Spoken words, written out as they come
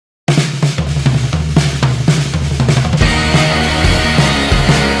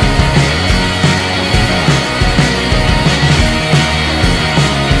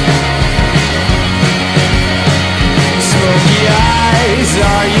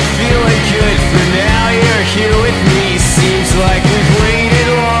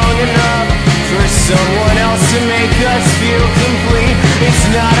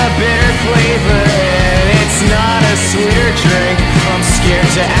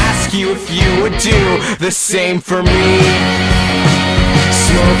ask you if you would do the same for me.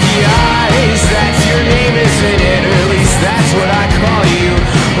 Smokey eyes, that's your name, isn't it? Or at least that's what I call you.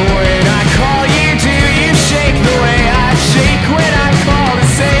 When I call you, do you shake the way I shake when I call to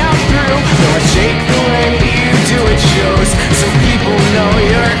say I'm through? No, I shake the way you do, it shows, so people know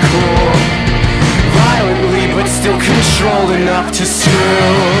you're cool. Violently, but still controlled enough to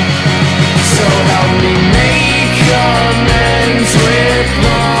screw. So help me make amends with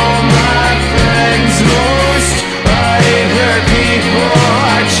all my friends. Most other people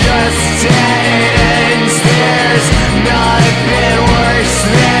are just dead ends. There's nothing worse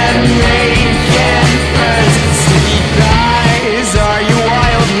than making friends. Sticky thighs, are you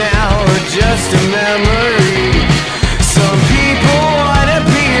wild now or just a memory? Some people wanna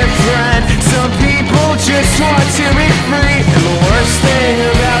be your friend, some people just want to be free. And the worst thing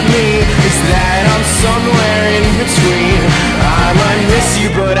about me is that I'm somewhere in between. I might miss you,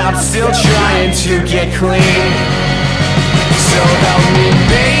 but I'm still trying to get clean. So help me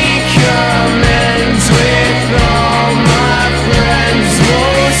make amends with all my friends.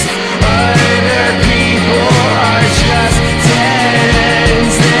 Most other people are just dead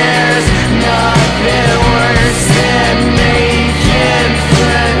ends. There's nothing worse than making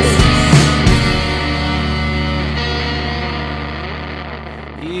friends.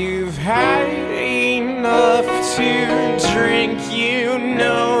 You've had enough to drink, you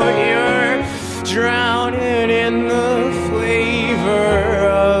know you're drowning in the flavor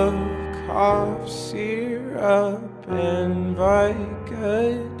of cough syrup and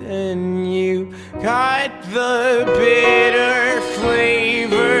Vicodin. You got the bitter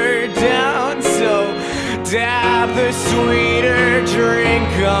flavor down, so dab the sweeter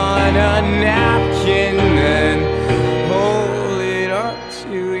drink on a napkin and hold it up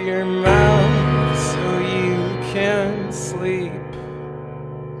to your mouth so you can sleep.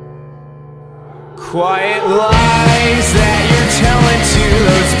 Quiet lies that you're telling to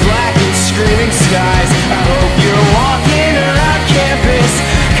those black and screaming skies. I hope you're walking around campus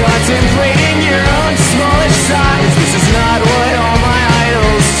contemplating your own smallish size. This is not what all my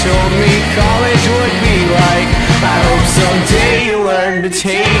idols told me college would be like. I hope someday you learn to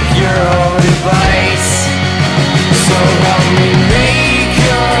take